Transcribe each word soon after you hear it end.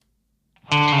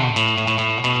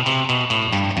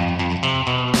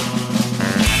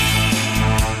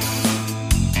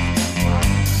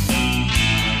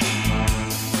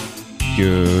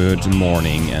Good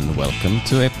morning and welcome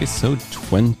to episode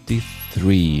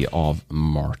 23 of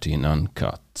Martin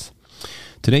Uncut.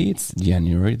 Today it's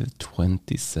January the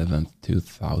 27th,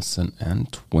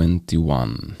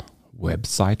 2021.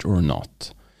 Website or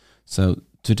not? So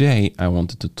today I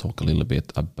wanted to talk a little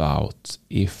bit about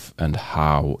if and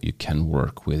how you can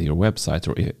work with your website,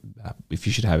 or if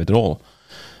you should have it at all.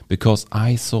 Because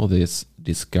I saw this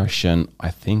discussion, I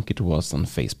think it was on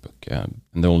Facebook, and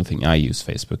the only thing I use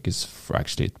Facebook is for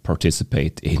actually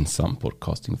participate in some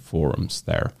podcasting forums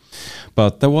there.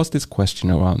 But there was this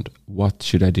question around what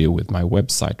should I do with my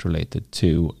website related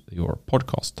to your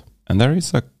podcast? And there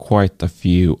is quite a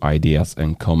few ideas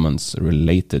and comments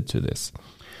related to this.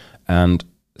 And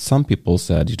some people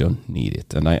said you don't need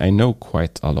it. And I know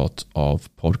quite a lot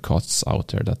of podcasts out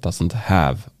there that doesn't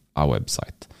have a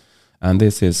website. And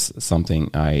this is something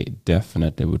I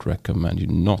definitely would recommend you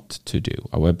not to do.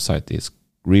 A website is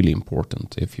really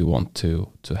important if you want to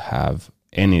have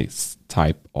any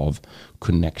type of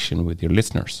connection with your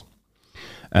listeners.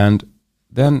 And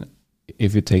then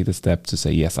if you take the step to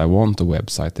say, yes, I want a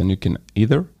website, then you can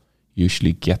either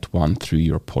usually get one through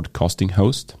your podcasting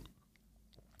host,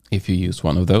 if you use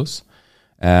one of those.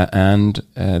 And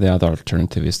the other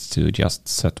alternative is to just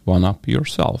set one up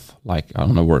yourself, like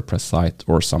on a WordPress site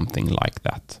or something like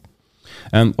that.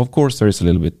 And of course, there is a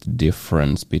little bit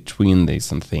difference between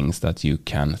these and things that you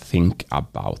can think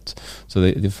about. So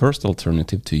the first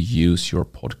alternative, to use your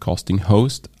podcasting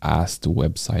host as the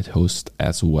website host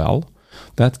as well,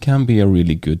 that can be a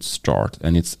really good start.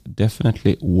 And it's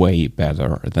definitely way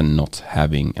better than not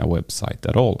having a website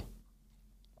at all.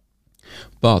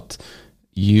 But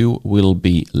you will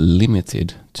be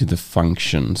limited to the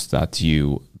functions that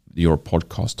your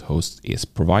podcast host is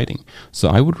providing. So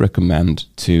I would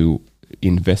recommend to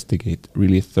investigate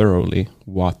really thoroughly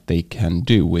what they can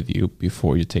do with you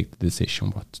before you take the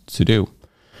decision what to do.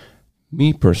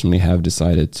 Me personally have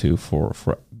decided to, for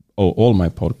all my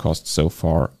podcasts so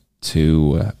far,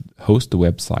 to host the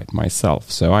website myself.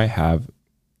 So I have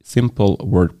simple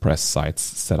WordPress sites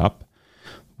set up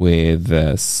with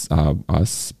a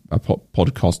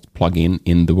podcast plugin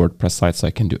in the WordPress site, so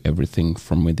I can do everything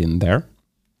from within there.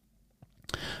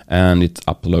 And it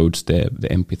uploads the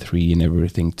MP3 and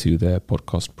everything to the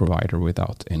podcast provider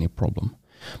without any problem.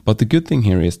 But the good thing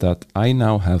here is that I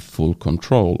now have full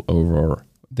control over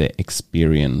the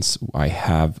experience I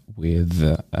have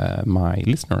with my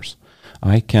listeners.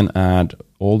 I can add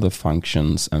all the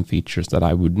functions and features that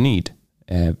I would need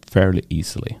fairly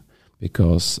easily.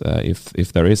 Because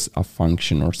if there is a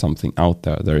function or something out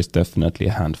there, there is definitely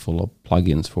a handful of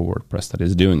plugins for WordPress that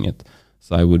is doing it.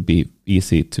 So it would be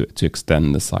easy to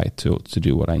extend the site to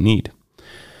do what I need.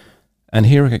 And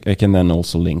here I can then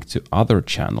also link to other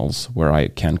channels where I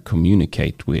can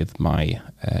communicate with my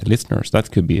listeners.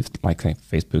 That could be like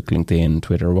Facebook, LinkedIn,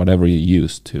 Twitter, whatever you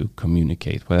use to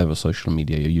communicate, whatever social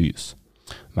media you use.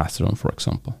 Mastodon, for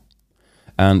example.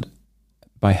 And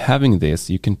by having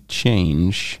this, you can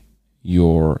change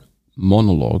your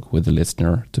monologue with the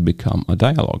listener to become a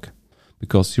dialogue,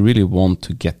 because you really want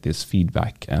to get this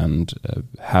feedback and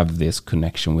have this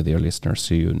connection with your listeners,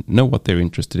 so you know what they're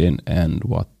interested in and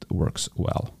what works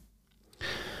well.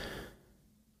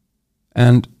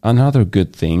 And another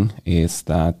good thing is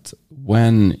that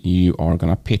when you are going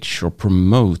to pitch or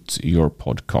promote your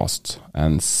podcast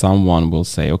and someone will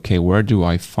say, okay, where do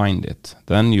I find it?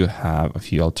 Then you have a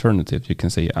few alternatives. You can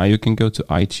say, you can go to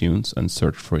iTunes and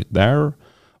search for it there.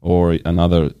 Or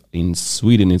another, in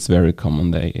Sweden, it's very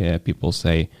common. People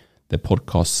say the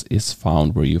podcast is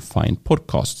found where you find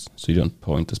podcasts. So you don't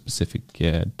point a specific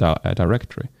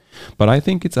directory. But I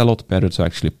think it's a lot better to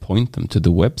actually point them to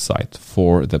the website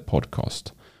for the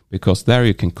podcast, because there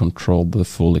you can control the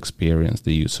full experience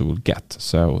the user will get.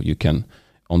 So you can,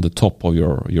 on the top of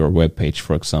your web page,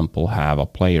 for example, have a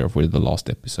player with the last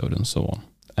episode and so on,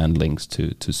 and links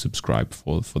to subscribe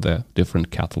for the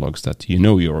different catalogs that you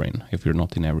know you're in, if you're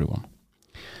not in everyone.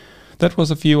 That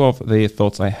was a few of the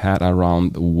thoughts I had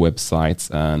around websites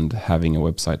and having a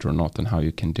website or not, and how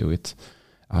you can do it.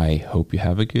 I hope you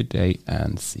have a good day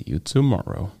and see you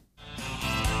tomorrow.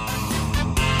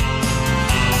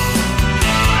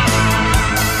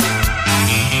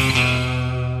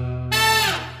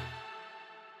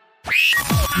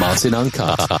 Martin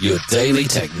Uncut, your daily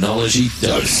technology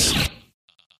dose.